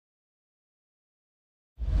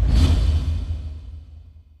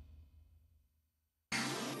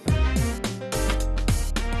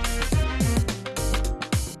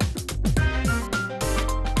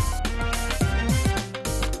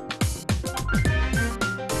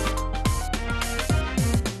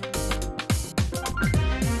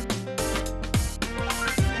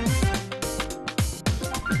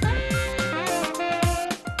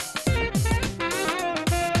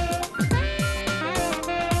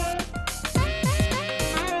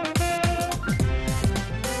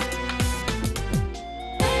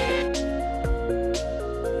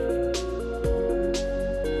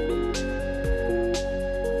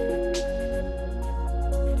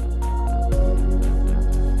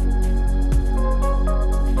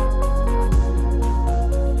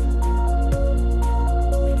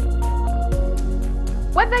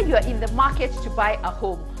you're in the market to buy a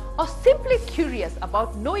home or simply curious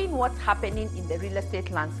about knowing what's happening in the real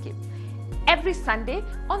estate landscape, every Sunday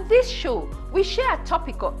on this show, we share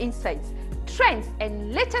topical insights, trends,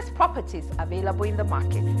 and latest properties available in the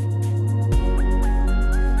market.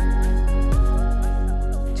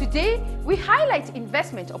 Today, we highlight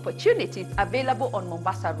investment opportunities available on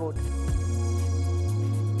Mombasa Road.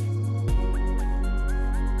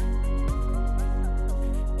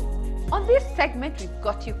 On this segment, we've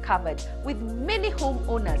got you covered with many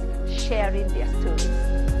homeowners sharing their stories.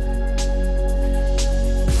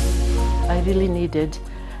 I really needed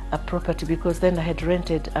a property because then I had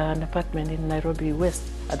rented an apartment in Nairobi West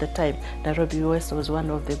at the time. Nairobi West was one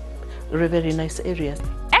of the very nice areas.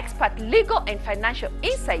 Expert legal and financial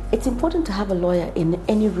insights. It's important to have a lawyer in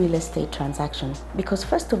any real estate transaction because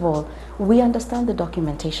first of all, we understand the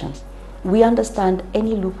documentation. We understand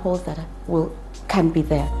any loopholes that can be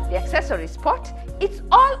there. The accessory spot, it's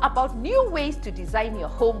all about new ways to design your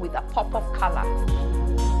home with a pop of color.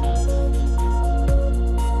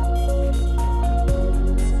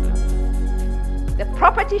 The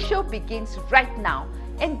property show begins right now.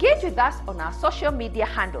 Engage with us on our social media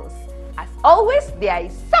handles. As always, there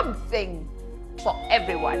is something for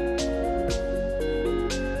everyone.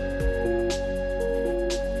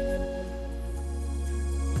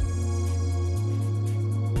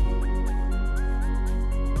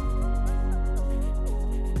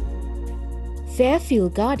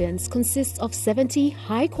 Fairfield Gardens consists of 70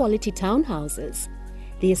 high-quality townhouses.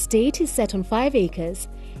 The estate is set on 5 acres,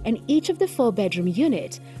 and each of the 4-bedroom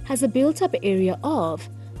unit has a built-up area of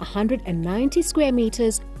 190 square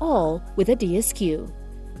meters, all with a DSQ.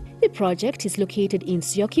 The project is located in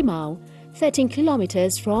Syokimau, 13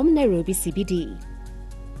 kilometers from Nairobi CBD.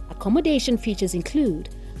 Accommodation features include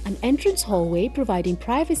an entrance hallway providing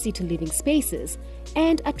privacy to living spaces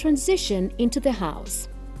and a transition into the house.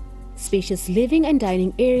 Spacious living and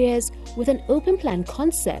dining areas with an open-plan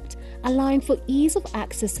concept allowing for ease of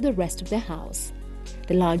access to the rest of the house.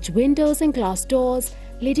 The large windows and glass doors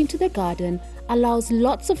leading to the garden allows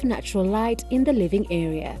lots of natural light in the living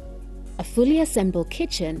area. A fully assembled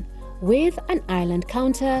kitchen with an island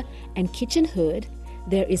counter and kitchen hood.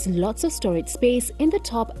 There is lots of storage space in the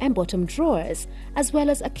top and bottom drawers, as well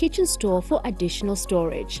as a kitchen store for additional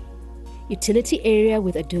storage. Utility area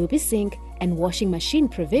with adobe sink and washing machine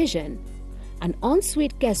provision. An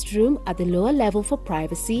ensuite guest room at the lower level for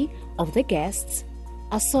privacy of the guests.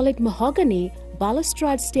 A solid mahogany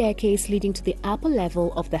balustrade staircase leading to the upper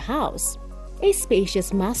level of the house. A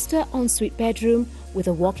spacious master ensuite bedroom with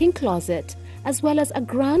a walk-in closet, as well as a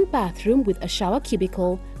grand bathroom with a shower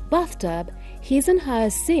cubicle, bathtub, his and her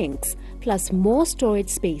sinks, plus more storage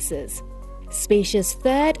spaces. Spacious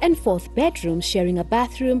 3rd and 4th bedrooms sharing a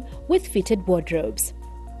bathroom with fitted wardrobes.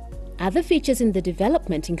 Other features in the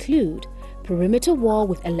development include perimeter wall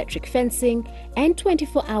with electric fencing and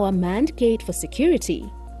 24-hour manned gate for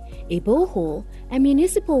security, a borehole and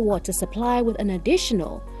municipal water supply with an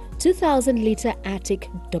additional 2,000-litre attic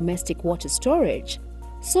domestic water storage,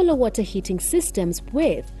 solar water heating systems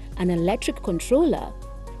with an electric controller,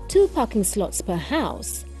 2 parking slots per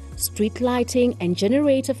house, street lighting and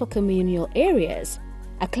generator for communal areas,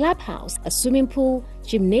 a clubhouse, a swimming pool,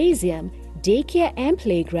 gymnasium, daycare and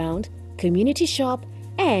playground, community shop,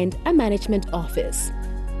 and a management office.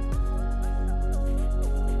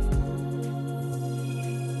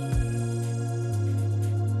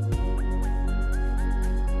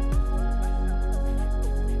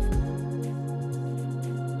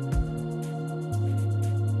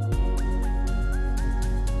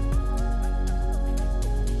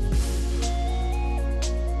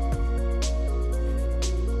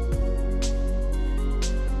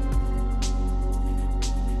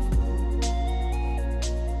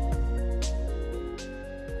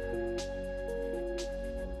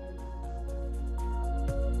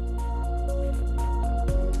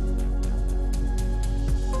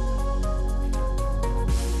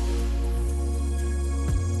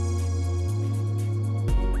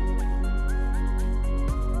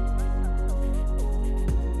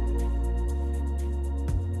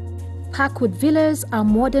 Parkwood Villas are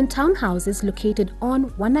modern townhouses located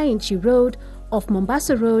on Wananchi Road off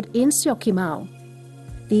Mombasa Road in Syokimau.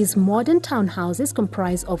 These modern townhouses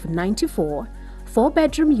comprise of 94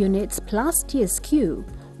 4-bedroom units plus DSQ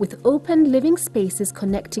with open living spaces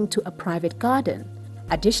connecting to a private garden.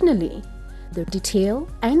 Additionally, the detail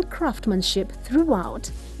and craftsmanship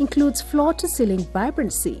throughout includes floor-to-ceiling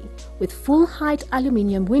vibrancy with full-height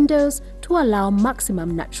aluminium windows to allow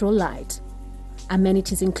maximum natural light.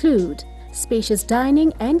 Amenities include spacious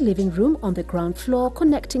dining and living room on the ground floor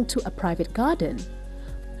connecting to a private garden,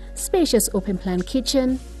 spacious open-plan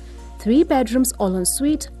kitchen, 3 bedrooms all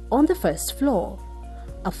ensuite on the first floor.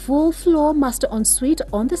 A full floor master ensuite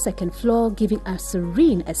on the second floor, giving a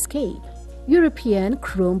serene escape. European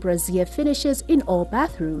chrome brazier finishes in all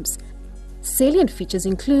bathrooms. Salient features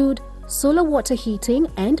include solar water heating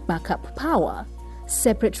and backup power,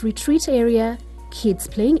 separate retreat area, kids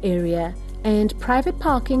playing area, and private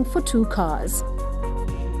parking for 2 cars.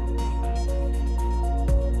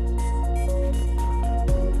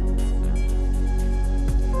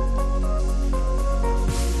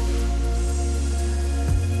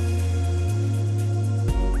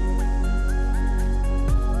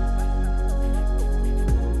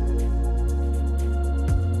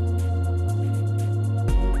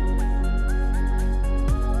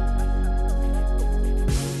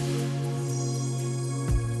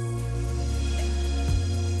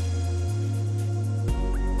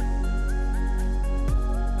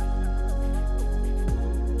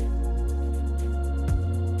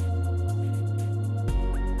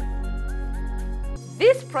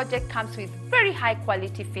 This project comes with very high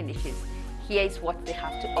quality finishes. Here is what they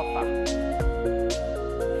have to offer.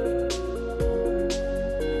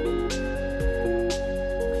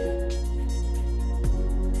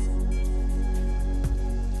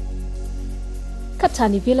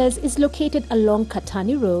 Katani Villas is located along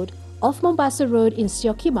Katani Road off Mombasa Road in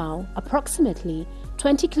Syokimau, approximately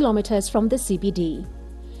 20 kilometers from the CBD.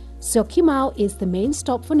 Syokimau is the main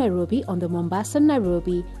stop for Nairobi on the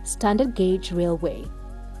Mombasa-Nairobi Standard Gauge Railway.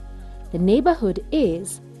 The neighborhood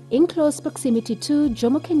is in close proximity to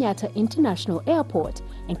Jomo Kenyatta International Airport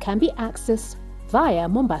and can be accessed via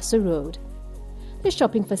Mombasa Road. The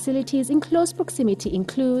shopping facilities in close proximity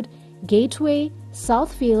include Gateway,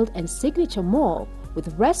 Southfield and Signature Mall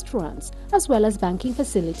with restaurants as well as banking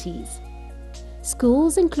facilities.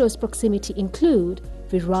 Schools in close proximity include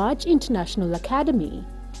Viraj International Academy,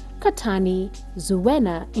 Katani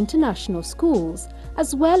Zuwena International Schools,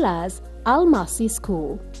 as well as Al-Masi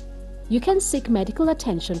School. You can seek medical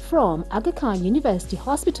attention from Aga Khan University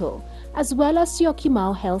Hospital as well as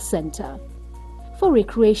Syokimau Health Center. For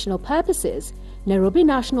recreational purposes, Nairobi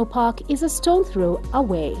National Park is a stone throw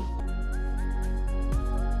away.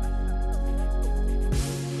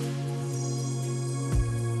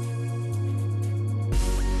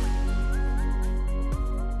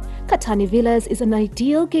 Katani Villas is an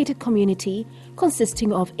ideal gated community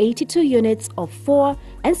consisting of 82 units of 4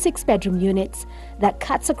 and 6 bedroom units that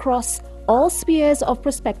cuts across all spheres of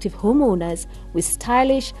prospective homeowners with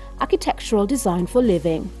stylish architectural design for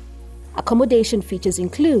living. Accommodation features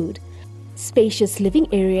include spacious living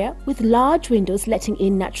area with large windows letting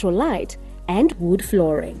in natural light and wood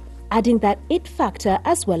flooring, adding that it factor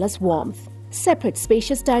as well as warmth. Separate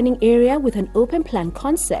spacious dining area with an open plan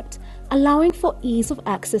concept allowing for ease of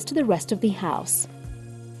access to the rest of the house.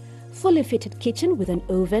 Fully fitted kitchen with an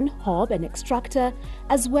oven, hob and extractor,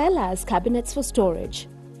 as well as cabinets for storage.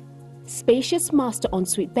 Spacious master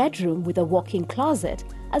ensuite bedroom with a walk-in closet,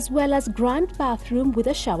 as well as grand bathroom with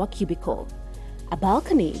a shower cubicle. A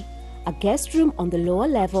balcony, a guest room on the lower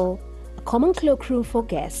level, a common cloakroom for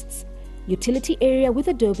guests, utility area with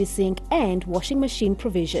adobe sink and washing machine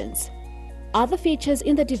provisions. Other features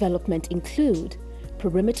in the development include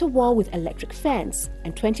perimeter wall with electric fence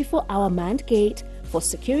and 24-hour manned gate for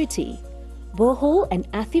security, borehole and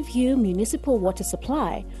Athi View municipal water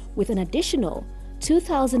supply with an additional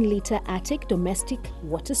 2,000-litre attic domestic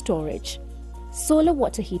water storage, solar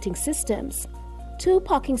water heating systems, 2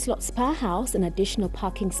 parking slots per house and additional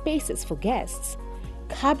parking spaces for guests,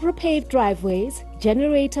 cabro paved driveways,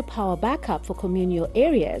 generator power backup for communal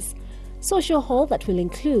areas, social hall that will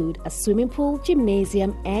include a swimming pool,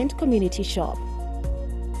 gymnasium and community shop.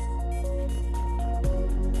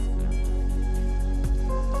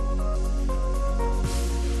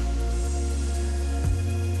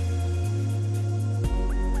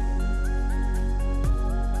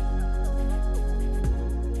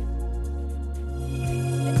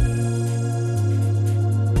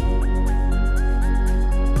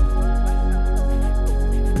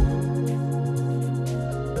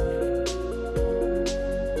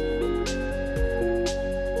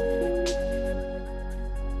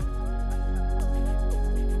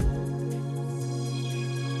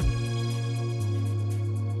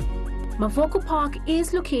 Mavoko Park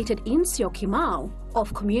is located in Syokimau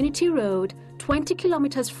off Community Road, 20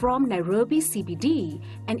 kilometers from Nairobi CBD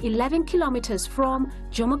and 11 kilometers from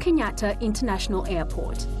Jomo Kenyatta International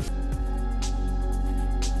Airport.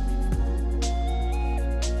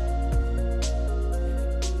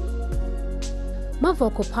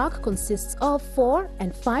 Mavoko Park consists of 4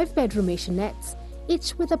 and 5 bedroom maisonettes,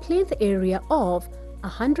 each with a plinth area of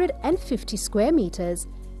 150 square meters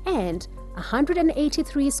and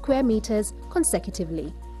 183 square meters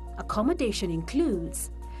consecutively. Accommodation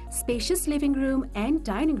includes spacious living room and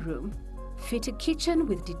dining room, fitted kitchen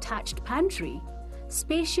with detached pantry,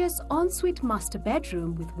 spacious ensuite master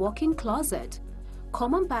bedroom with walk-in closet,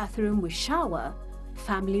 common bathroom with shower,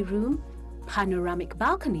 family room, panoramic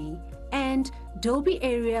balcony, and Dolby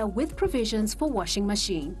area with provisions for washing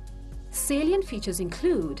machine. Salient features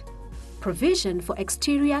include provision for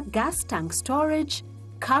exterior gas tank storage,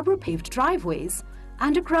 cabro-paved driveways,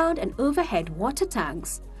 underground and overhead water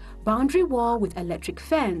tanks, boundary wall with electric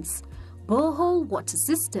fence, borehole water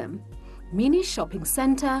system, mini shopping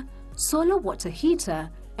center, solar water heater,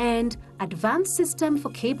 and advanced system for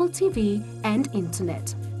cable TV and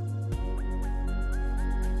internet.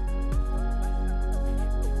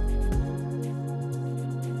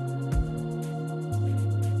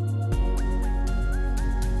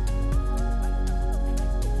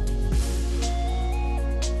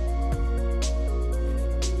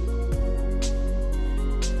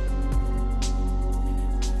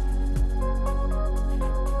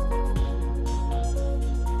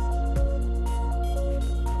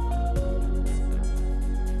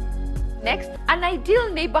 Next, an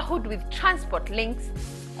ideal neighborhood with transport links,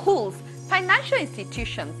 schools, financial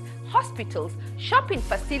institutions, hospitals, shopping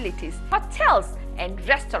facilities, hotels, and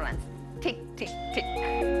restaurants. Tick, tick, tick.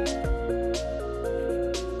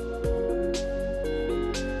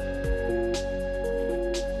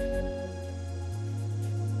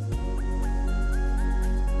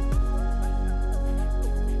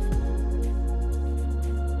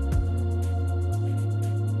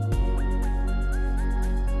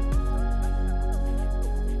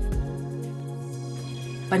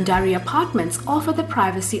 Bandari Apartments offer the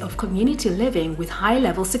privacy of community living with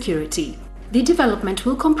high-level security. The development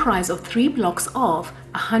will comprise of 3 blocks of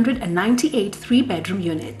 198 3-bedroom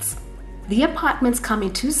units. The apartments come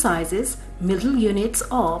in 2 sizes, middle units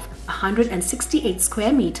of 168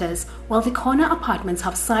 square meters, while the corner apartments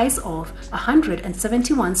have size of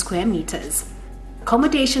 171 square meters.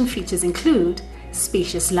 Accommodation features include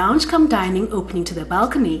spacious lounge cum dining opening to the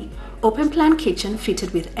balcony, open plan kitchen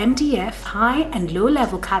fitted with MDF high and low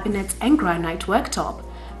level cabinets and granite worktop,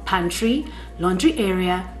 pantry, laundry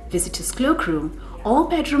area, visitors cloakroom. All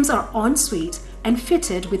bedrooms are en-suite and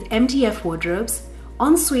fitted with MDF wardrobes,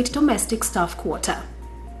 en-suite domestic staff quarter.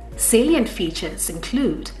 Salient features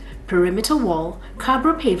include perimeter wall,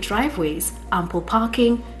 cabro-paved driveways, ample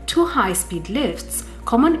parking, 2 high-speed lifts,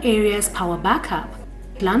 common areas power backup,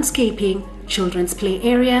 landscaping, children's play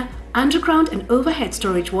area, underground and overhead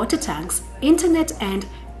storage water tanks, internet and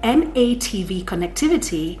NATV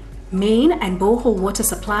connectivity, main and borehole water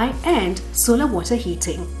supply, and solar water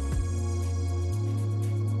heating.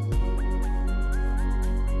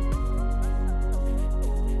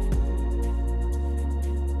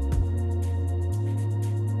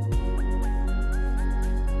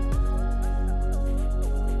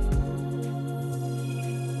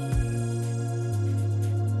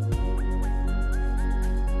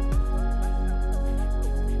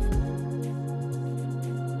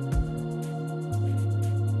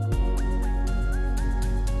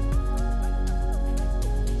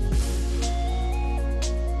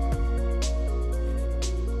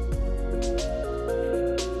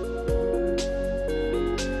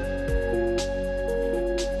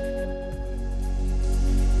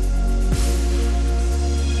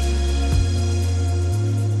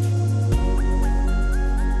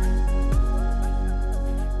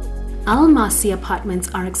 Al-Masi Apartments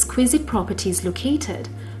are exquisite properties located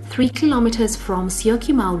 3 kilometers from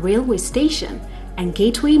Syokimau Railway Station and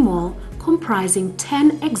Gateway Mall, comprising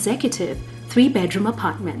 10 executive 3-bedroom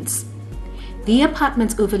apartments. The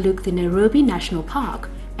apartments overlook the Nairobi National Park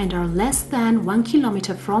and are less than 1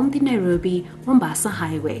 kilometer from the Nairobi-Mombasa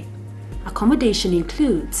Highway. Accommodation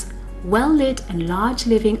includes well-lit and large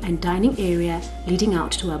living and dining area leading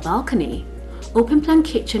out to a balcony, open-plan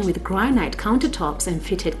kitchen with granite countertops and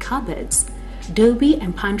fitted cupboards, Dolby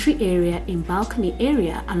and pantry area in balcony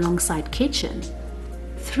area alongside kitchen,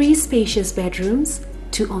 3 spacious bedrooms,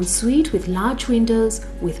 2 ensuite with large windows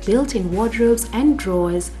with built-in wardrobes and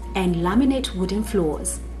drawers and laminate wooden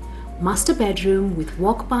floors, master bedroom with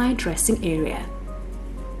walk-by dressing area.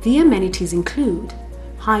 The amenities include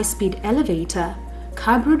high-speed elevator,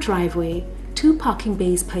 cabro driveway, 2 parking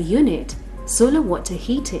bays per unit, solar water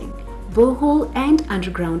heating, borehole and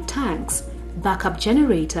underground tanks, backup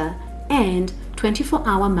generator, and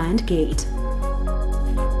 24-hour manned gate.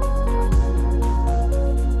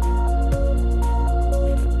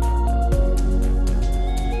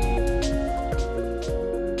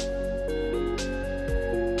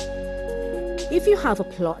 If you have a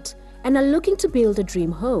plot and are looking to build a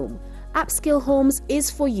dream home, Upscale Homes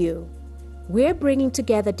is for you. We're bringing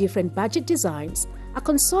together different budget designs, a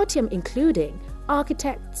consortium including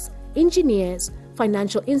architects, engineers,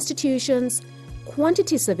 financial institutions,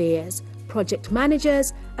 quantity surveyors, project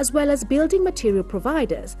managers, as well as building material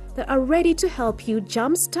providers that are ready to help you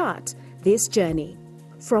jumpstart this journey.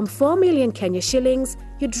 From 4 million Kenya shillings,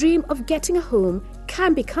 your dream of getting a home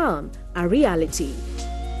can become a reality.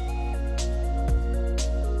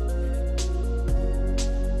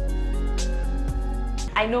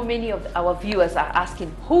 I know many of our viewers are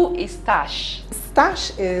asking, who is Stash?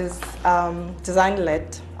 Stash is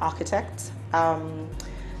design-led architect,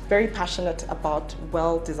 very passionate about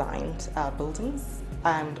well-designed buildings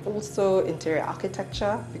and also interior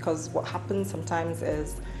architecture, because what happens sometimes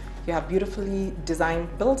is you have beautifully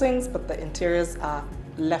designed buildings, but the interiors are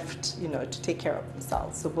left, to take care of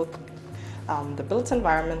themselves. So both the built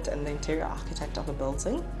environment and the interior architect of the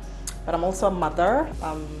building. But I'm also a mother.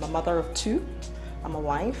 I'm a mother of 2. I'm a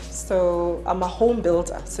wife, so I'm a home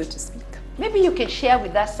builder, so to speak. Maybe you can share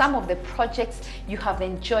with us some of the projects you have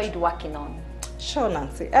enjoyed working on. Sure,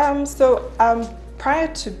 Nancy.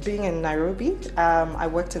 Prior to being in Nairobi, I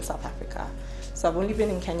worked in South Africa. So I've only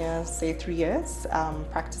been in Kenya, say 3 years,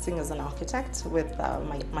 practicing as an architect with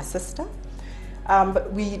my sister.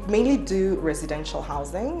 But we mainly do residential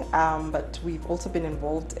housing, but we've also been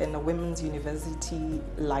involved in a women's university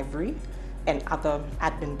library and other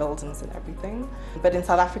admin buildings and everything. But in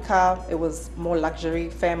South Africa, it was more luxury.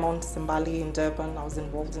 Fairmont, Simbali in Durban, I was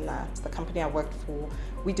involved in that. The company I worked for,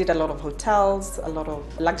 we did a lot of hotels, a lot of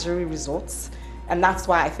luxury resorts. And that's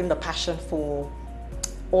why I think the passion for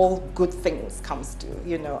all good things comes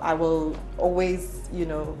to, I will always,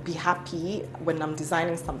 be happy when I'm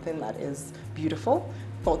designing something that is beautiful,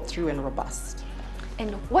 thought through and robust.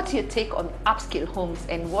 And what's your take on upscale homes,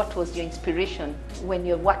 and what was your inspiration when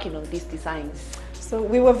you're working on these designs? So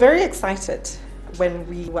we were very excited when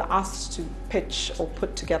we were asked to pitch or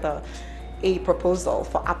put together a proposal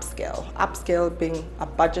for upscale. Upscale being a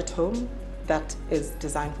budget home that is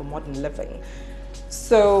designed for modern living.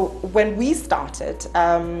 So when we started,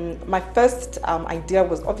 my first idea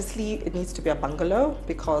was obviously it needs to be a bungalow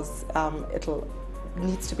because it'll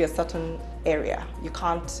needs to be a certain area. You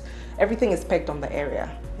can't, everything is pegged on the area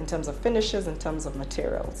in terms of finishes, in terms of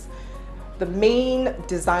materials. The main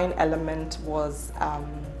design element was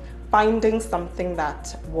finding something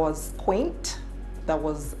that was quaint, that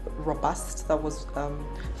was robust, that was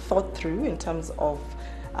thought through in terms of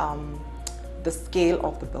the scale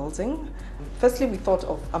of the building. Firstly, we thought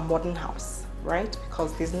of a modern house, right?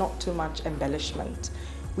 Because there's not too much embellishment.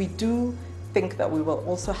 We do think that we will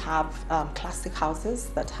also have classic houses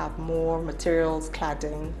that have more materials,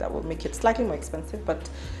 cladding, that will make it slightly more expensive, but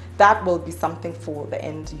that will be something for the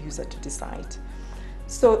end user to decide.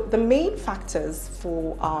 So the main factors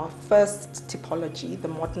for our first typology, the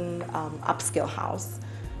modern upscale house,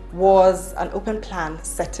 was an open plan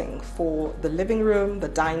setting for the living room, the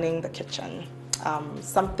dining, the kitchen.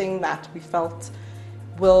 Something that we felt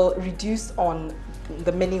will reduce on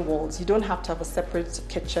the many walls. You don't have to have a separate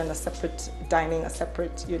kitchen, a separate dining, a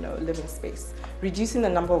separate, living space. Reducing the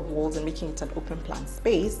number of walls and making it an open plan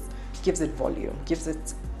space gives it volume, gives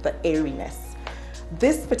it the airiness.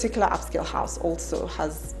 This particular upscale house also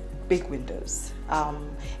has big windows.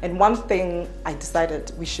 And one thing I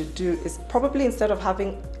decided we should do is probably instead of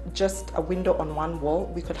having just a window on one wall,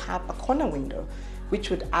 we could have a corner window, which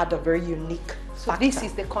would add a very unique factor. This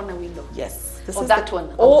is the corner window? Yes. This or is that the,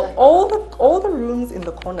 one? All the rooms in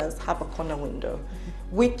the corners have a corner window,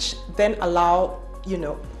 which then allow,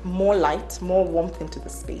 more light, more warmth into the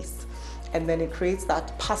space. And then it creates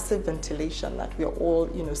that passive ventilation that we're all,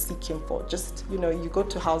 seeking for. Just, you go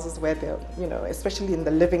to houses where they're, especially in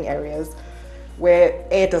the living areas, where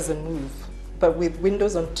air doesn't move. But with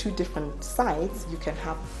windows on 2 different sides, you can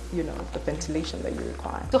have, the ventilation that you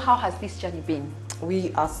require. So how has this journey been?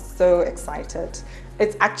 We are so excited.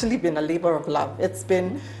 It's actually been a labor of love. It's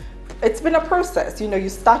been a process. You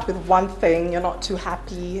start with one thing, you're not too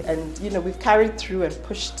happy, and we've carried through and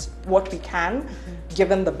pushed what we can,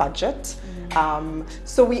 given the budget.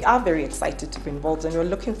 So we are very excited to be involved, and we're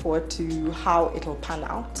looking forward to how it'll pan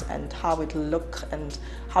out and how it'll look and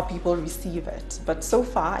how people receive it. But so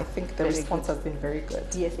far, I think the response has been very good.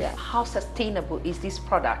 Yes. Yeah. How sustainable is this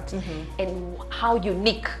product, and how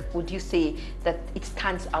unique would you say that it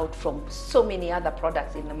stands out from so many other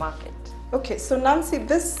products in the market? Okay, so Nancy,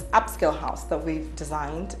 this upscale house that we've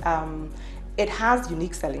designed, it has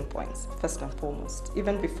unique selling points, first and foremost,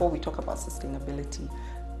 even before we talk about sustainability.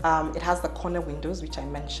 It has the corner windows, which I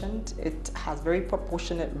mentioned. It has very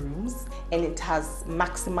proportionate rooms, and it has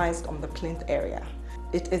maximized on the plinth area.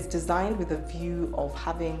 It is designed with a view of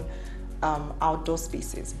having outdoor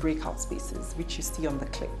spaces, breakout spaces, which you see on the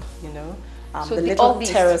clip, you know. So the little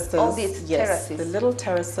terraces, all these yes, terraces. the little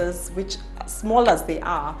terraces, which small as they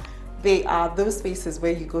are those spaces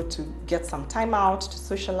where you go to get some time out, to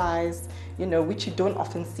socialize, you know, which you don't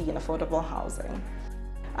often see in affordable housing.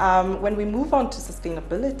 When we move on to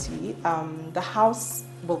sustainability, the house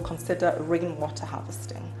will consider rainwater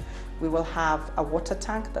harvesting. We will have a water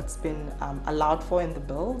tank that's been allowed for in the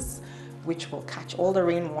bills, which will catch all the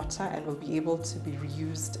rainwater and will be able to be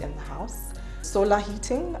reused in the house. Solar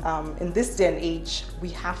heating, in this day and age, we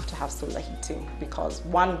have to have solar heating because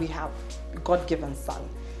one, we have God-given sun,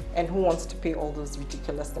 and who wants to pay all those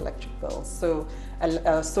ridiculous electric bills? So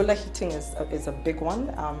solar heating is a big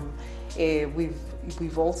one.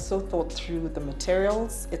 We've also thought through the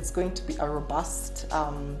materials. It's going to be a robust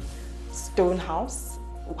stone house.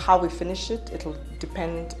 How we finish it, it'll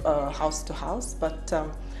depend house to house, but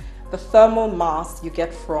the thermal mass you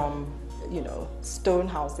get from, you know, stone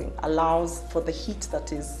housing allows for the heat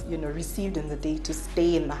that is, you know, received in the day to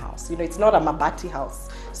stay in the house. You know, it's not a mabati house,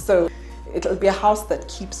 so it'll be a house that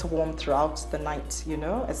keeps warm throughout the night, you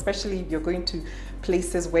know, especially if you're going to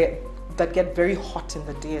places that get very hot in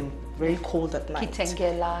the day and very cold at night.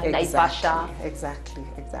 Kitengela, Naivasha.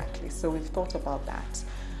 Exactly. So we've thought about that.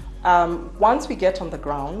 Once we get on the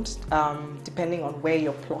ground, depending on where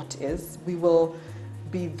your plot is, we will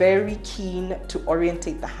be very keen to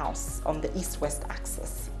orientate the house on the east-west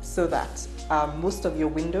axis so that most of your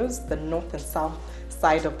windows, the north and south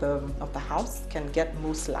side of the house, can get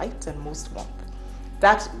most light and most warmth.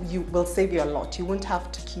 That will save you a lot. You won't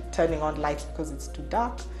have to keep turning on lights because it's too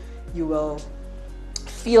dark. You will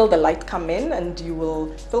feel the light come in and you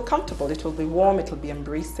will feel comfortable. It will be warm, it will be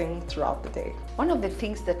embracing throughout the day. One of the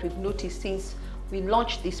things that we've noticed since we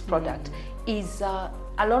launched this product is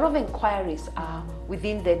a lot of inquiries are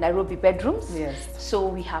within the Nairobi bedrooms. Yes. So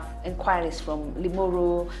we have inquiries from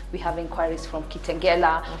Limuru, we have inquiries from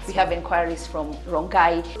Kitengela, we have inquiries from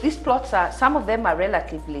Rongai. These plots some of them are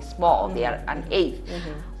relatively small, they are an eighth.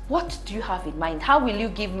 What do you have in mind? How will you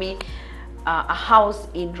give me a house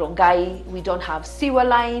in Rongai? We don't have sewer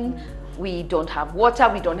line, we don't have water,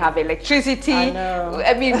 we don't have electricity.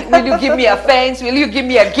 I mean, will you give me a fence? Will you give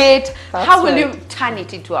me a gate? How will you turn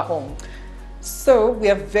it into a home? So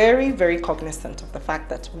we are very, very cognizant of the fact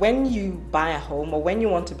that when you buy a home or when you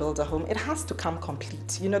want to build a home, it has to come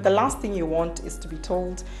complete. You know, the last thing you want is to be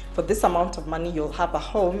told for this amount of money you'll have a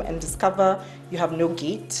home and discover you have no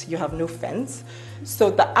gate, you have no fence.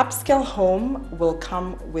 So the upscale home will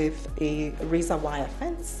come with a razor wire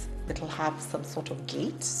fence. It'll have some sort of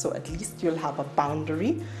gate, so at least you'll have a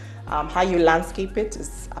boundary. How you landscape it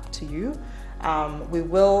is up to you. We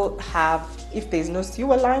will have, if there's no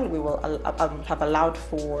sewer line, we will have allowed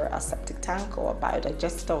for a septic tank or a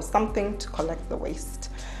biodigester or something to collect the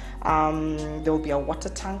waste. There will be a water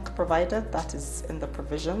tank provided, that is in the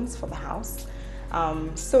provisions for the house.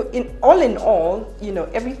 So in all, you know,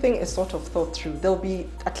 everything is sort of thought through. There'll be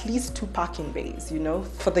at least 2 parking bays, you know,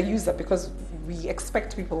 for the user, because we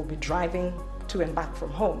expect people will be driving to and back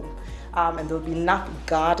from home. And there'll be enough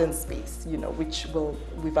garden space, you know, which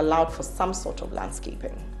we've allowed for some sort of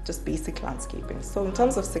landscaping, just basic landscaping. So in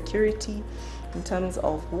terms of security, in terms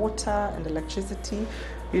of water and electricity,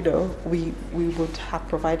 you know, we would have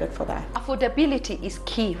provided for that. Affordability is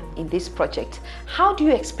key in this project. How do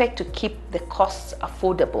you expect to keep the costs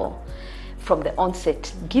affordable from the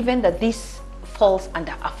onset, given that this falls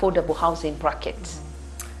under affordable housing brackets?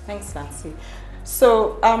 Thanks, Nancy.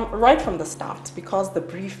 So right from the start, because the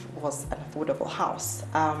brief was an affordable house,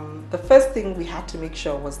 the first thing we had to make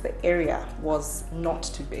sure was the area was not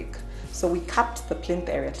too big. So we capped the plinth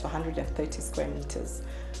area to 130 square meters,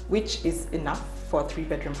 which is enough for a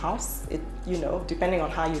 3-bedroom house. It, you know, depending on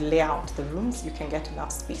how you lay out the rooms, you can get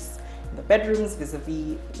enough space in the bedrooms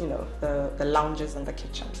vis-a-vis, you know, the lounges and the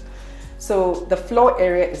kitchen. So the floor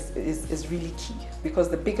area is really key, because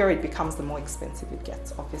the bigger it becomes, the more expensive it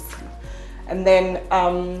gets, obviously. And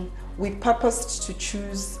then we purposed to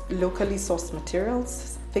choose locally sourced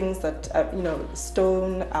materials, things that, you know,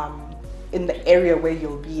 stone, in the area where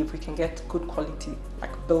you'll be, if we can get good quality,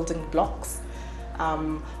 like building blocks.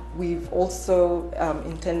 We've also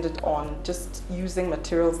intended on just using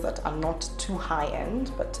materials that are not too high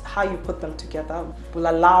end, but how you put them together will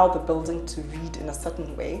allow the building to read in a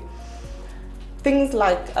certain way. Things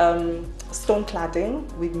like stone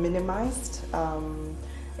cladding, we've minimized.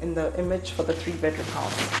 In the image for the 3-bedroom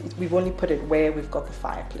house, we've only put it where we've got the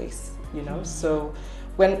fireplace, you know. So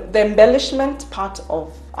when the embellishment part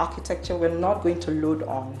of architecture, we're not going to load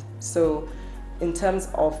on. So in terms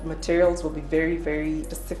of materials, we'll be very, very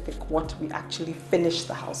specific what we actually finish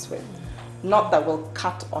the house with. Not that we'll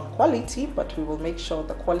cut on quality, but we will make sure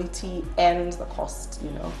the quality and the cost,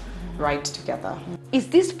 right together. Is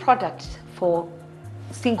this product for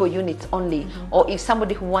single units only, or if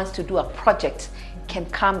somebody who wants to do a project can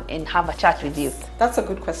come and have a chat with you? That's a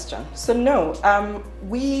good question. So no,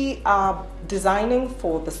 we are designing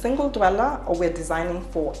for the single dweller, or we're designing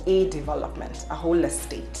for a development, a whole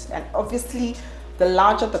estate. And obviously, the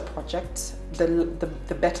larger the project,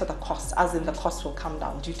 the better the cost, as in the cost will come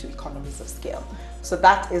down due to economies of scale. So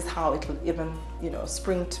that is how it will even,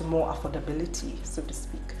 spring to more affordability, so to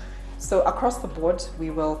speak. So across the board, we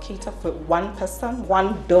will cater for one person,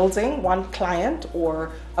 one building, one client,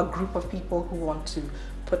 or a group of people who want to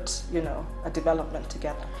put, a development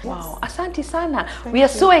together. Wow, asante sana. Thank We are you.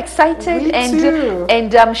 so excited, Me too.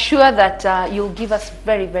 and I'm sure that you'll give us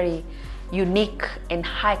very, very unique and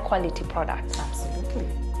high quality products. Absolutely.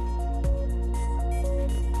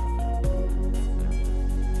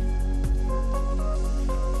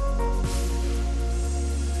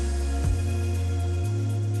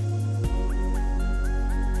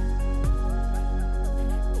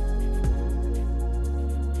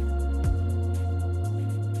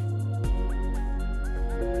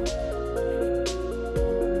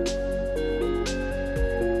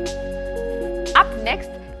 Up next,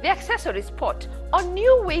 the accessory spot on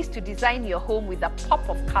new ways to design your home with a pop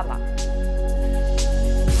of color.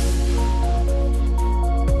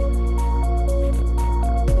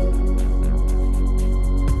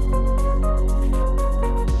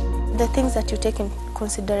 The things that you take in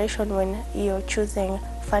consideration when you're choosing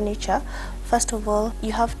furniture, first of all,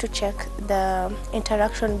 you have to check the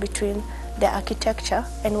interaction between the architecture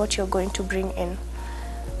and what you're going to bring in.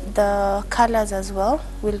 The colors as well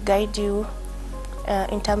will guide you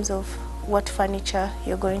in terms of what furniture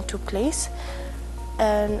you're going to place,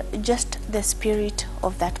 and just the spirit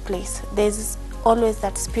of that place. There's always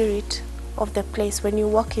that spirit of the place. When you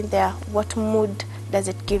walk in there, what mood does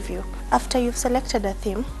it give you? After you've selected a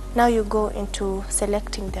theme, now you go into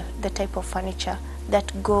selecting the type of furniture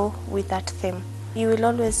that go with that theme. You will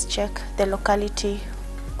always check the locality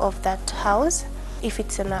of that house, if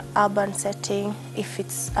it's in an urban setting, if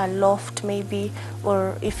it's a loft maybe,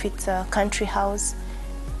 or if it's a country house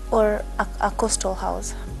or a coastal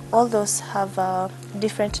house. All those have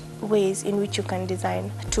different ways in which you can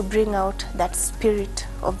design to bring out that spirit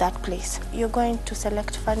of that place. You're going to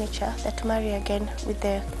select furniture that marry again with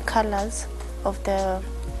the colors of the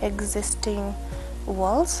existing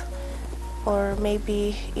walls, or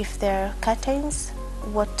maybe if there are curtains,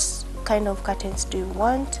 what kind of curtains do you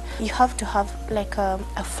want? You have to have like a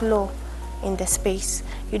flow in the space.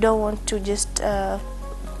 You don't want to just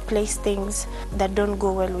place things that don't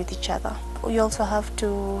go well with each other. You also have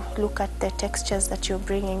to look at the textures that you're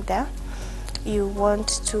bringing there. You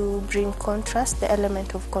want to bring contrast, the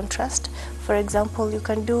element of contrast. For example, you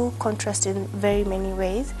can do contrast in very many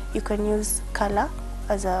ways. You can use color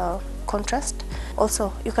as a contrast.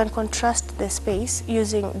 Also, you can contrast the space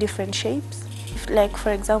using different shapes. Like,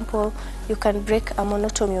 for example, you can break a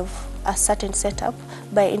monotony of a certain setup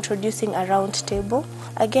by introducing a round table.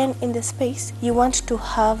 Again, in the space, you want to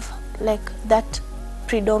have like that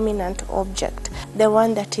predominant object, the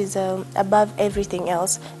one that is above everything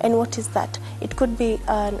else. And what is that? It could be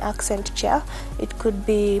an accent chair, it could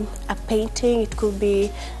be a painting, it could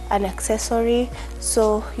be an accessory.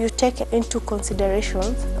 So you take into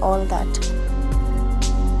consideration all that.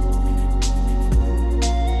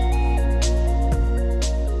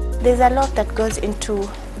 There's a lot that goes into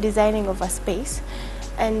designing of a space,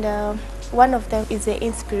 and one of them is the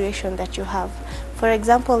inspiration that you have. For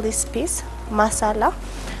example, this piece, masala.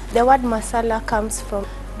 The word masala comes from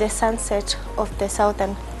the sunset of the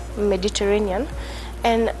southern Mediterranean,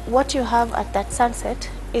 and what you have at that sunset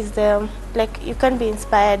is you can be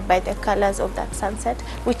inspired by the colors of that sunset,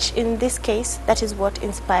 which in this case, that is what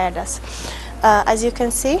inspired us. As you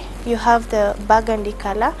can see, you have the burgundy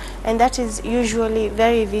color, and that is usually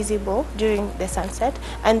very visible during the sunset,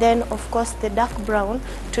 and then of course the dark brown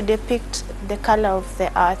to depict the color of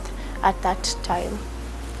the earth at that time.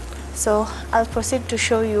 So I'll proceed to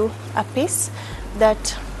show you a piece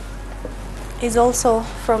that is also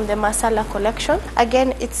from the Masala collection.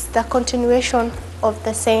 Again, it's the continuation of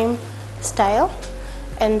the same style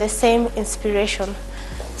and the same inspiration.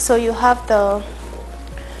 So you have the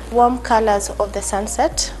warm colors of the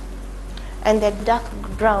sunset and the dark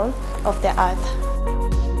brown of the earth.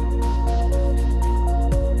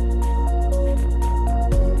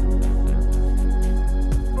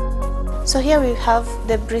 So here we have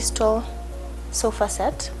the Bristol sofa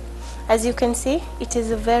set. As you can see, it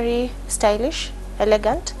is very stylish,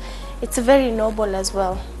 elegant. It's very noble as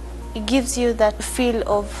well. It gives you that feel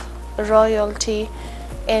of royalty,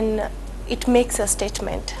 and it makes a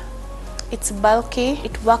statement. It's bulky,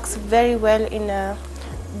 it works very well in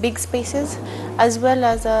big spaces as well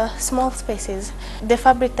as small spaces. The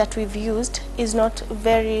fabric that we've used is not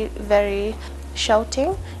very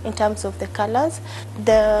shouting in terms of the colors.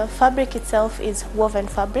 The fabric itself is woven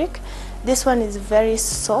fabric. This one is very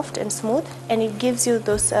soft and smooth, and it gives you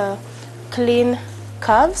those clean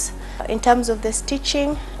curves in terms of the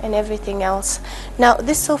stitching and everything else. Now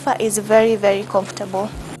this sofa is very comfortable,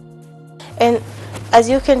 and as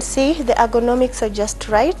you can see, the ergonomics are just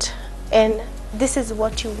right, and this is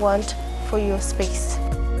what you want for your space.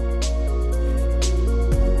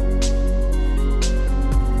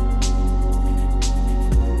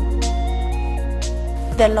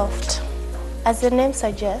 The loft. As the name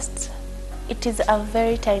suggests, it is a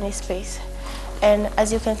very tiny space. And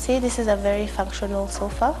as you can see, this is a very functional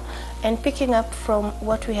sofa. And picking up from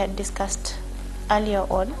what we had discussed earlier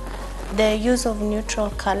on, the use of neutral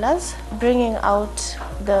colors, bringing out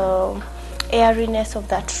the airiness of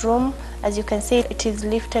that room. As you can see, it is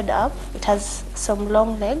lifted up. It has some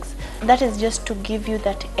long legs. That is just to give you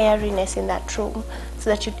that airiness in that room so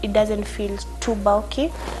that it doesn't feel too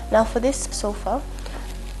bulky. Now for this sofa,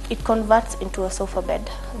 it converts into a sofa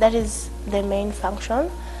bed. That is the main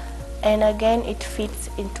function. And again, it fits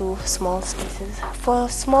into small spaces. For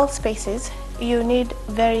small spaces, you need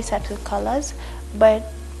very subtle colors, but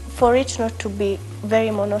for it not to be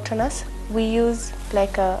very monotonous, we use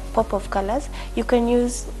like a pop of colors. You can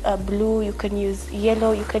use blue, you can use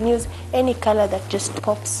yellow, you can use any color that just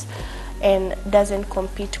pops and doesn't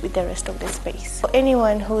compete with the rest of the space. For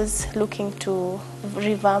anyone who's looking to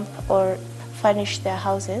revamp or furnish their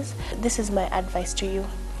houses, this is my advice to you.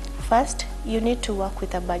 First, you need to work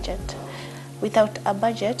with a budget. Without a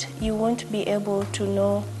budget, you won't be able to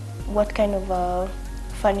know what kind of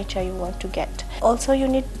furniture you want to get. Also, you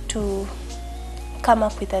need to come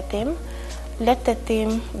up with a theme. Let the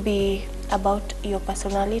theme be about your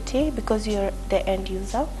personality, because you're the end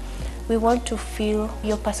user. We want to feel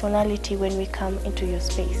your personality when we come into your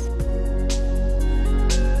space.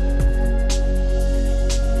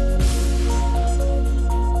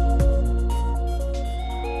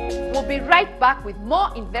 We'll be right back with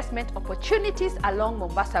more investment opportunities along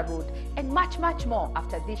Mombasa Road and much more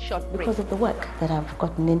after this short break. Because of the work that I've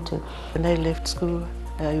gotten into. When I left school,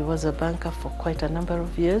 I was a banker for quite a number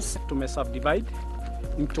of years. To subdivide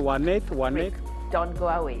into one eighth. Don't go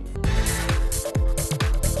away.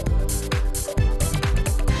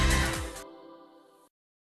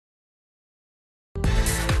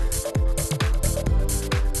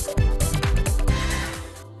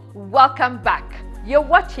 Welcome back. You're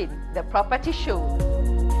watching The Property Show.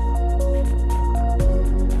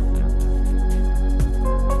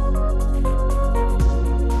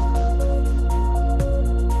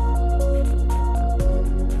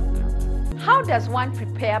 How does one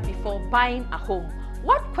prepare before buying a home?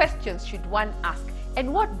 What questions should one ask?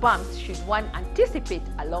 And what bumps should one anticipate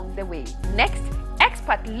along the way? Next,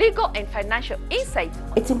 expert legal and financial insights.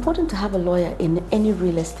 It's important to have a lawyer in any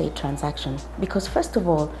real estate transaction because, first of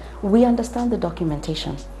all, we understand the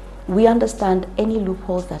documentation. We understand any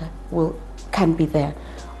loopholes that can be there.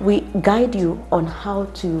 We guide you on how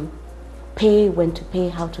to pay, when to pay,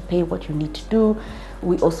 how to pay, what you need to do.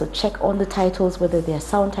 We also check on the titles, whether they are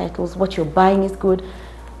sound titles, what you're buying is good.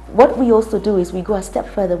 What we also do is we go a step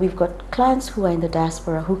further. We've got clients who are in the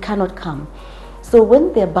diaspora who cannot come. So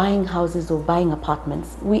when they're buying houses or buying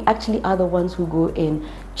apartments, we actually are the ones who go in,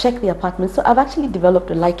 check the apartments. So I've actually developed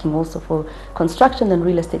a liking also for construction and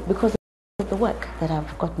real estate because of the work that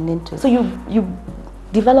I've gotten into. So you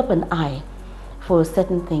develop an eye for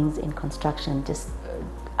certain things in construction, just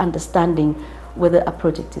understanding whether a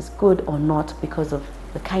project is good or not because of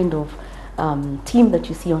the kind of team that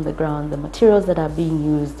you see on the ground, the materials that are being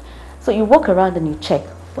used. So you walk around and you check,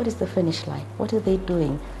 what is the finish line? What are they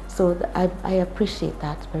doing? So I appreciate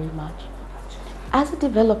that very much. As a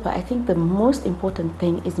developer, I think the most important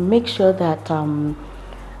thing is make sure that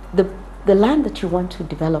the land that you want to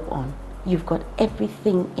develop on, you've got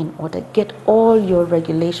everything in order. Get all your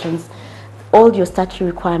regulations, all your statutory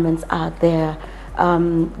requirements are there.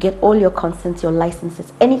 Get all your consents, your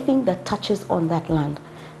licenses, anything that touches on that land.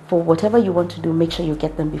 For whatever you want to do, make sure you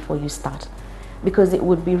get them before you start. Because it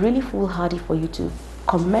would be really foolhardy for you to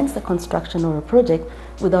commence a construction or a project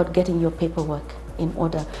without getting your paperwork in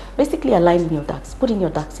order. Basically aligning your ducks, putting your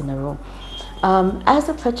ducks in a row. As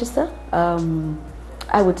a purchaser,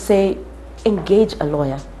 I would say engage a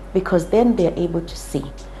lawyer because then they're able to see,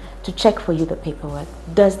 to check for you the paperwork.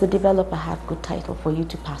 Does the developer have good title for you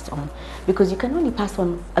to pass on? Because you can only pass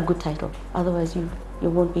on a good title, otherwise you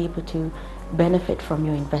won't be able to benefit from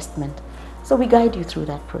your investment. So we guide you through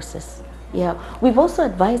that process. Yeah, we've also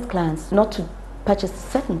advised clients not to purchase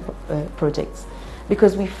certain projects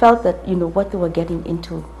because we felt that, you know, what they were getting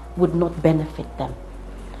into would not benefit them.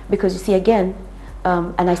 Because you see, again,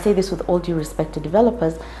 and I say this with all due respect to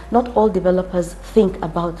developers, not all developers think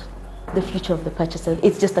about the future of the purchaser.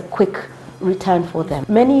 It's just a quick return for them.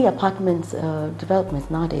 Many apartments developments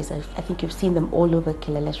nowadays, I think you've seen them all over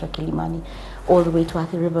Kileleshwa, Kilimani, all the way to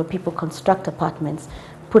Athi River. People construct apartments,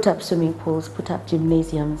 put up swimming pools, put up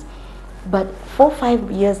gymnasiums. But 4 or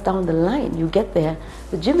 5 years down the line, you get there,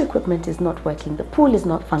 the gym equipment is not working, the pool is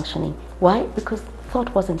not functioning. Why? Because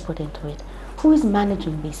thought wasn't put into it. Who is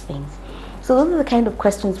managing these things? So those are the kind of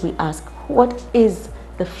questions we ask. What is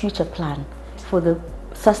the future plan for the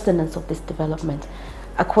sustenance of this development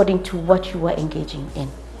according to what you were engaging in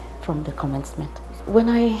from the commencement? When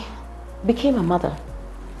I became a mother,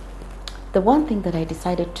 the one thing that I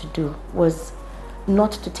decided to do was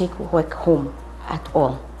not to take work home at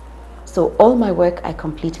all. So all my work I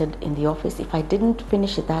completed in the office. If I didn't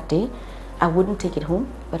finish it that day, I wouldn't take it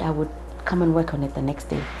home, but I would come and work on it the next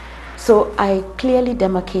day. So I clearly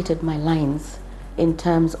demarcated my lines in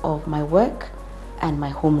terms of my work and my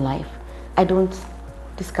home life. I don't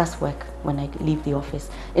discuss work when I leave the office.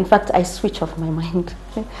 In fact, I switch off my mind.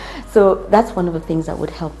 So that's one of the things that would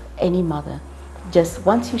help any mother. Just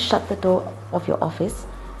once you shut the door of your office,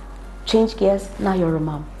 change gears, now you're a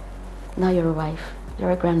mom, now you're a wife,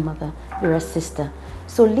 you're a grandmother, you're a sister.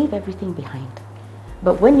 So leave everything behind.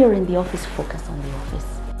 But when you're in the office, focus on the office.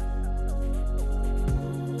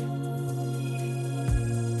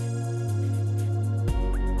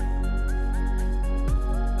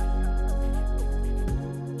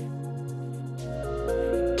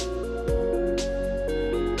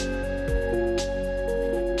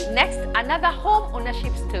 Next, another home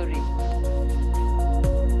ownership story.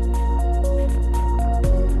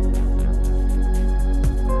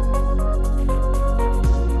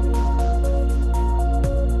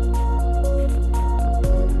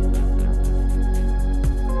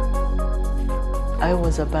 I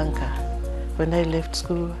was a banker. When I left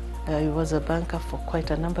school, I was a banker for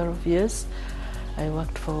quite a number of years. I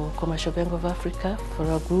worked for Commercial Bank of Africa for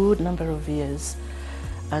a good number of years.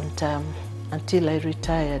 And until I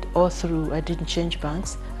retired, all through, I didn't change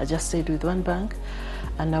banks. I just stayed with one bank.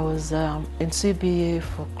 And I was in CBA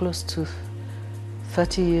for close to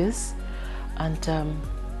 30 years. And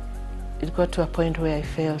it got to a point where I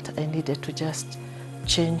felt I needed to just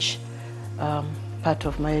change part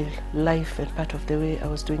of my life and part of the way I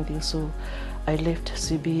was doing things. So I left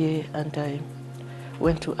CBA and I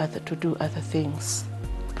went to do other things.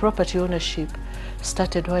 Property ownership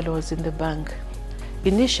started while I was in the bank.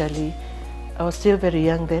 Initially, I was still very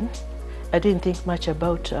young then. I didn't think much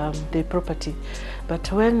about the property.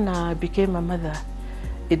 But when I became a mother,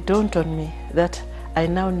 it dawned on me that I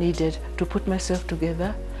now needed to put myself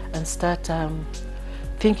together and start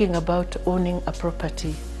thinking about owning a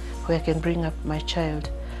property where I can bring up my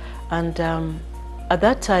child. And at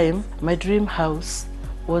that time, my dream house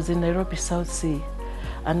was in Nairobi South Sea.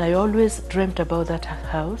 And I always dreamt about that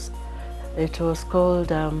house. It was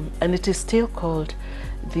called, and it is still called,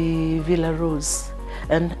 the Villa Rose.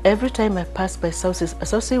 And every time I passed by South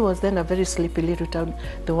Sea was then a very sleepy little town.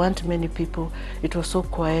 There weren't many people. It was so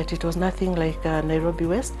quiet. It was nothing like Nairobi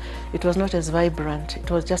West. It was not as vibrant.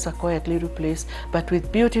 It was just a quiet little place, but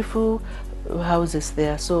with beautiful houses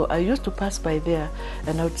there. So I used to pass by there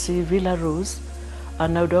and I would see Villa Rose,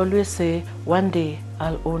 and I would always say, one day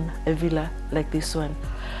I'll own a villa like this one.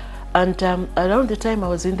 And around the time I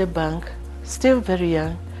was in the bank, still very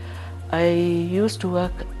young, I used to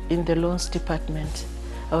work in the loans department.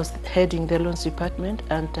 I was heading the loans department,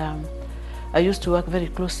 and I used to work very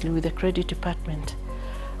closely with the credit department.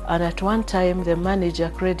 And at one time, the manager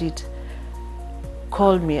credit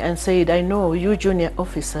called me and said, I know you junior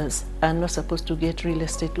officers are not supposed to get real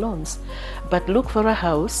estate loans, but look for a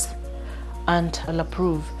house and I'll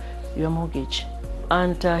approve your mortgage.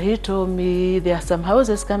 And he told me there are some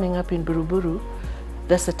houses coming up in Buruburu.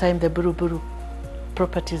 That's the time the Buruburu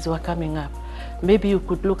properties were coming up. Maybe you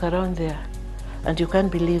could look around there. And you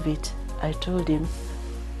can't believe it. I told him,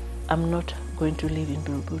 I'm not going to live in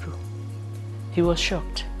Buruburu. He was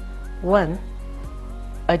shocked. One,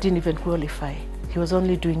 I didn't even qualify. He was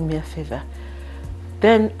only doing me a favor.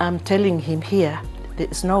 Then I'm telling him here,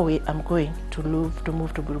 there's no way I'm going to move to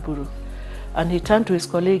Buruburu. And he turned to his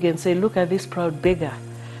colleague and said, look at this proud beggar.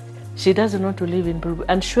 She doesn't want to live in Buruburu.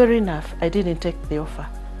 And sure enough, I didn't take the offer.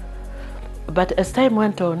 But as time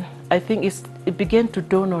went on, I think it began to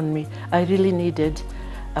dawn on me, I really needed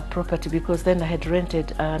a property, because then I had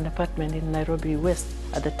rented an apartment in Nairobi West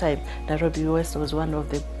at the time. Nairobi West was one of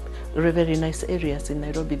the very nice areas in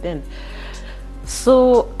Nairobi then.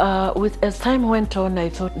 So as time went on, I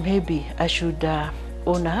thought maybe I should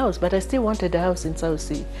own a house, but I still wanted a house in South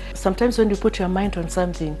Sea. Sometimes when you put your mind on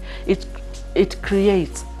something, it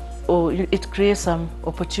creates some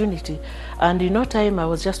opportunity. And in no time, I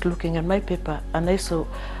was just looking at my paper and I saw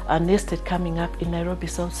an estate coming up in Nairobi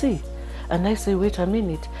South Sea. And I said, wait a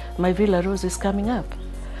minute, my Villa Rose is coming up.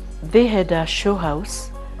 They had a show house,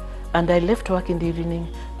 and I left work in the evening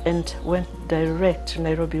and went direct to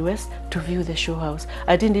Nairobi West to view the show house.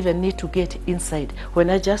 I didn't even need to get inside. When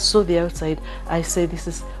I just saw the outside, I said, this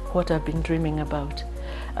is what I've been dreaming about.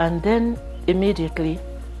 And then immediately,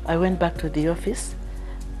 I went back to the office.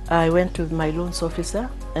 I went to my loans officer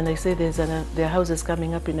and I said, there are houses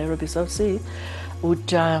coming up in Nairobi South Sea. Would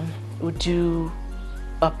you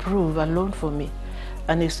approve a loan for me?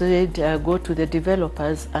 And he said, go to the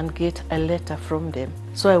developers and get a letter from them.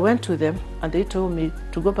 So I went to them and they told me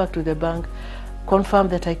to go back to the bank, confirm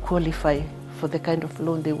that I qualify for the kind of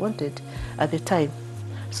loan they wanted at the time.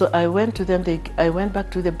 So I went to them, I went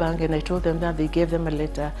back to the bank and I told them that. They gave them a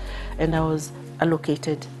letter and I was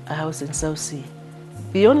allocated a house in South Sea.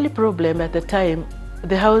 The only problem at the time,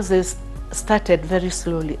 the houses started very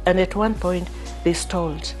slowly, and at one point they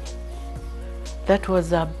stalled. That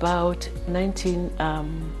was about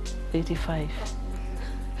 1985.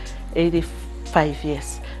 85,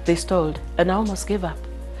 yes. They stalled, and I almost gave up.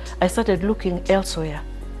 I started looking elsewhere,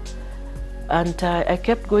 and I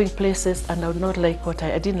kept going places, and I would not like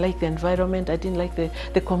I didn't like the environment. I didn't like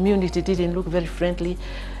the community. Didn't look very friendly,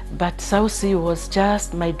 but South Sea was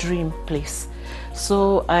just my dream place.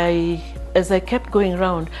 So as I kept going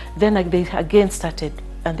around, then they again started,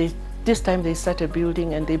 and this time they started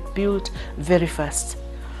building, and they built very fast.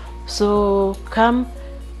 So come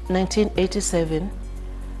 1987,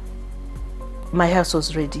 my house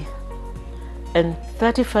was ready. And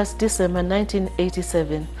 31st December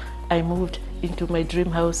 1987, I moved into my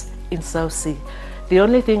dream house in South Sea. The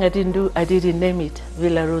only thing I didn't do, I didn't name it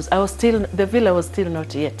Villa Rose. The villa was still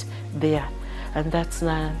not yet there. And that's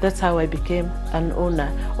how I became an owner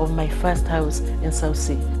of my first house in South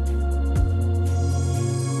Sea.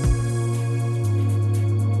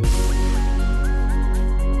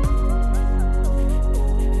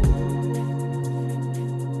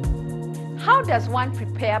 How does one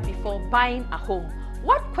prepare before buying a home?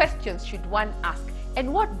 What questions should one ask?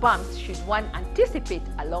 And what bumps should one anticipate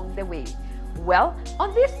along the way? Well,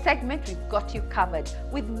 on this segment, we've got you covered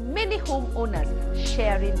with many homeowners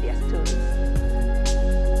sharing their stories.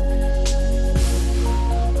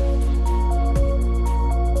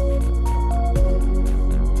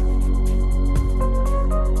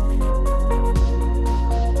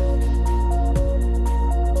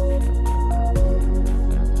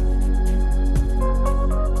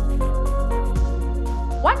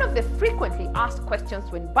 One of the frequently asked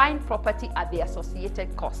questions when buying property are the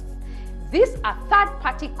associated costs. These are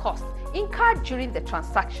third-party costs incurred during the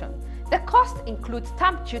transaction. The costs include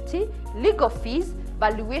stamp duty, legal fees,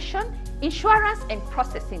 valuation, insurance, and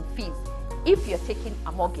processing fees. If you're taking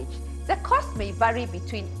a mortgage, the cost may vary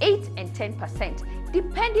between 8 and 10%,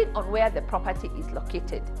 depending on where the property is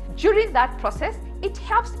located. During that process, it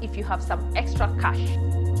helps if you have some extra cash.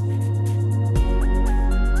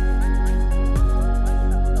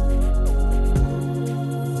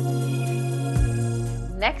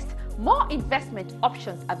 Next, more investment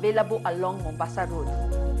options available along Mombasa Road.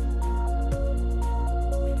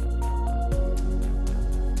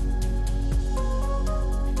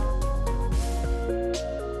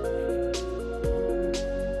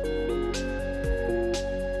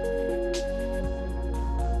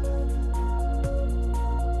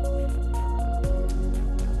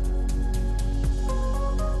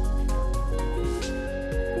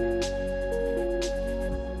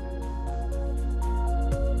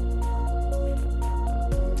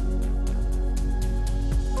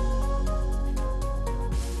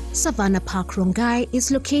 Savannah Park Rongai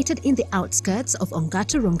is located in the outskirts of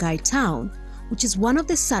Ongata Rongai town, which is one of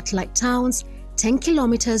the satellite towns 10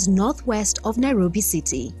 kilometers northwest of Nairobi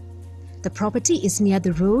city. The property is near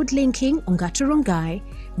the road linking Ongata Rongai,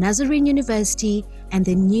 Nazarene University, and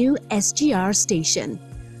the new SGR station.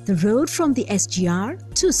 The road from the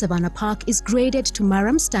SGR to Savannah Park is graded to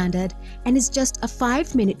Maram standard and is just a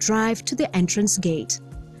 5-minute drive to the entrance gate.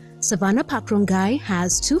 Savannah Park Rongai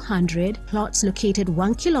has 200 plots located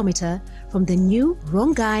 1 kilometer from the new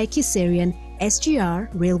Rongai Kiserian SGR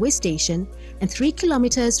railway station and 3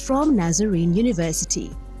 kilometers from Nazarene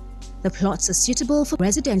University. The plots are suitable for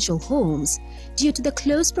residential homes due to the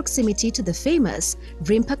close proximity to the famous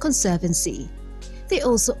Rimpa Conservancy. They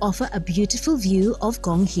also offer a beautiful view of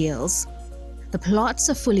Gong Hills. The plots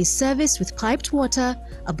are fully serviced with piped water,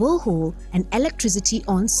 a borehole, and electricity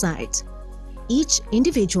on site. Each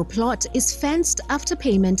individual plot is fenced after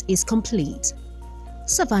payment is complete.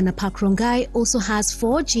 Savannah Park Rongai also has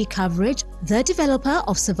 4G coverage. The developer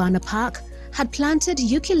of Savannah Park had planted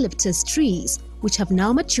eucalyptus trees, which have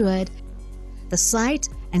now matured. The site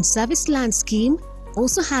and serviced land scheme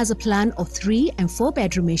also has a plan of 3 and 4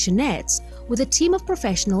 bedroom maishonettes with a team of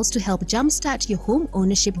professionals to help jumpstart your home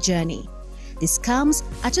ownership journey. This comes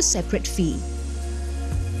at a separate fee.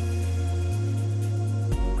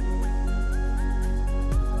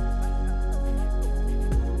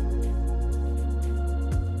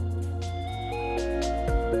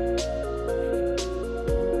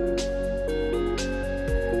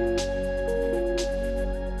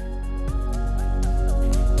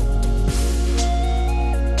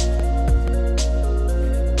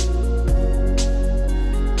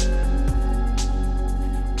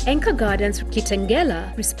 Anchor Gardens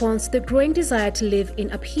Kitengela responds to the growing desire to live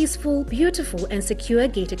in a peaceful, beautiful and secure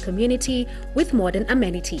gated community with modern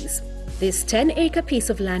amenities. This 10-acre piece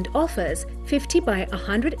of land offers 50 by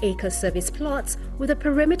 100-acre service plots with a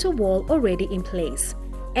perimeter wall already in place.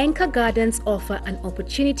 Anchor Gardens offer an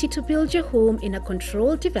opportunity to build your home in a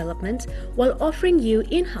controlled development while offering you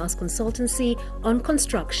in-house consultancy on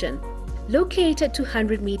construction. Located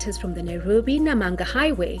 200 meters from the Nairobi-Namanga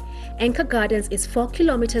Highway, Anchor Gardens is 4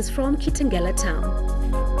 kilometers from Kitengela town.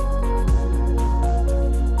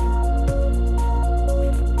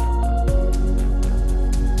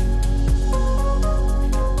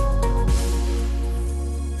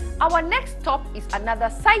 Our next stop is another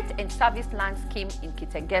site and service land scheme in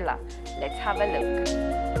Kitengela. Let's have a look.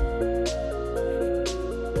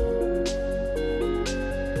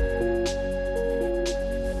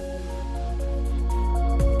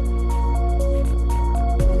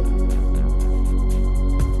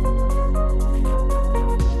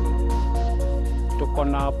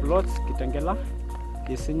 Kona plots Kitengela,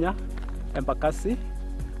 Kisinya, Embakasi,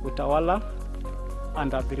 Utawala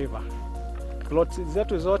and Athi River. Plots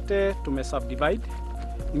zetu zote tumesubdivide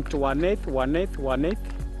into 1/8, 1/8, 1/8.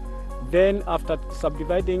 Then after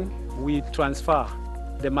subdividing, we transfer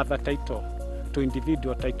the mother title to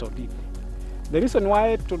individual title deed. The reason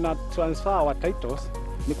why tuna transfer our titles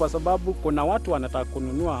ni kwa sababu kuna watu wanataka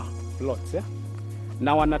kununua plots, yeah?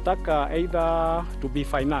 Na wanataka either to be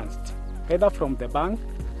financed, either from the bank,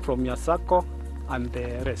 from your circle, and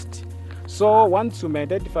the rest. So once you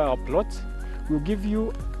identify our plot, we'll give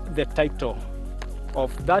you the title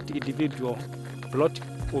of that individual plot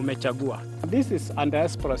umechagua. This is a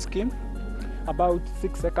diaspora scheme, about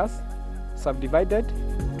 6 acres, subdivided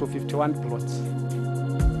to 51 plots.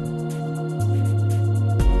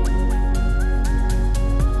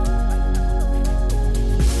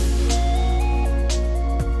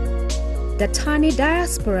 The Tani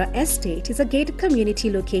Diaspora Estate is a gated community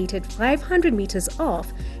located 500 meters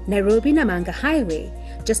off Nairobi-Namanga Highway,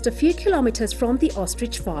 just a few kilometers from the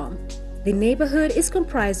ostrich farm. The neighborhood is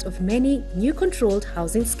comprised of many new controlled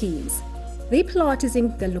housing schemes. The plot is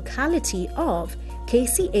in the locality of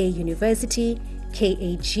KCA University,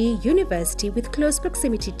 KAG University with close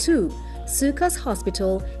proximity to Sukas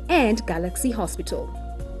Hospital and Galaxy Hospital.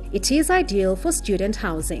 It is ideal for student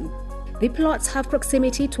housing. The plots have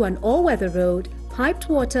proximity to an all-weather road, piped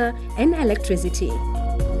water and electricity.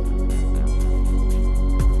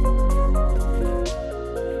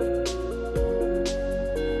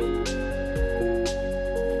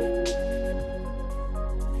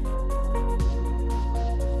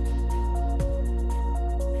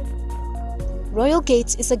 Royal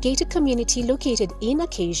Gates is a gated community located in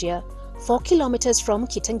Acacia, 4 kilometers from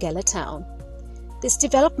Kitengela town. This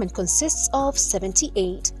development consists of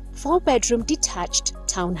 78 4-bedroom detached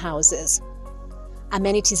townhouses.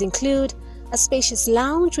 Amenities include a spacious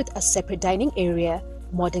lounge with a separate dining area,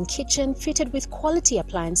 modern kitchen fitted with quality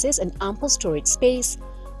appliances and ample storage space,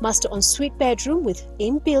 master ensuite bedroom with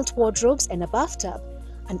inbuilt wardrobes and a bathtub,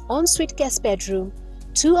 an ensuite guest bedroom,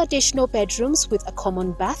 2 additional bedrooms with a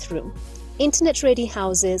common bathroom, internet-ready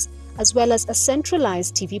houses, as well as a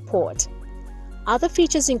centralized TV port. Other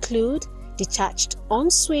features include detached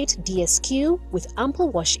ensuite DSQ with ample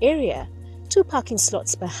wash area, 2 parking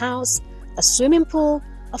slots per house, a swimming pool,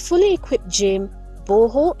 a fully equipped gym,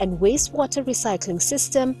 borehole and wastewater recycling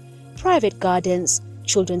system, private gardens,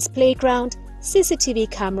 children's playground, CCTV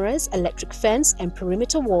cameras, electric fence and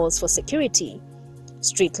perimeter walls for security,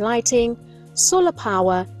 street lighting, solar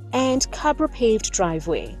power and Cabro paved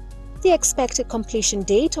driveway. The expected completion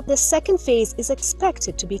date of the second phase is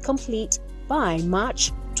expected to be complete by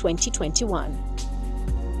March 2021.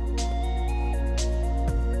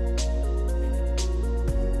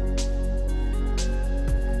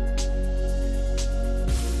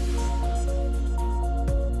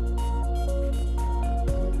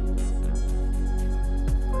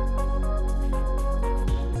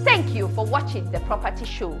 Thank you for watching The Property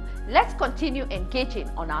Show. Let's continue engaging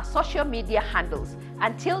on our social media handles.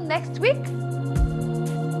 Until next week.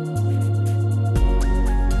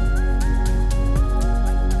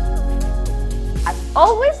 As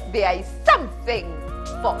always, there is something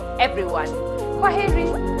for everyone.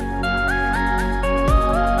 Kwaheri.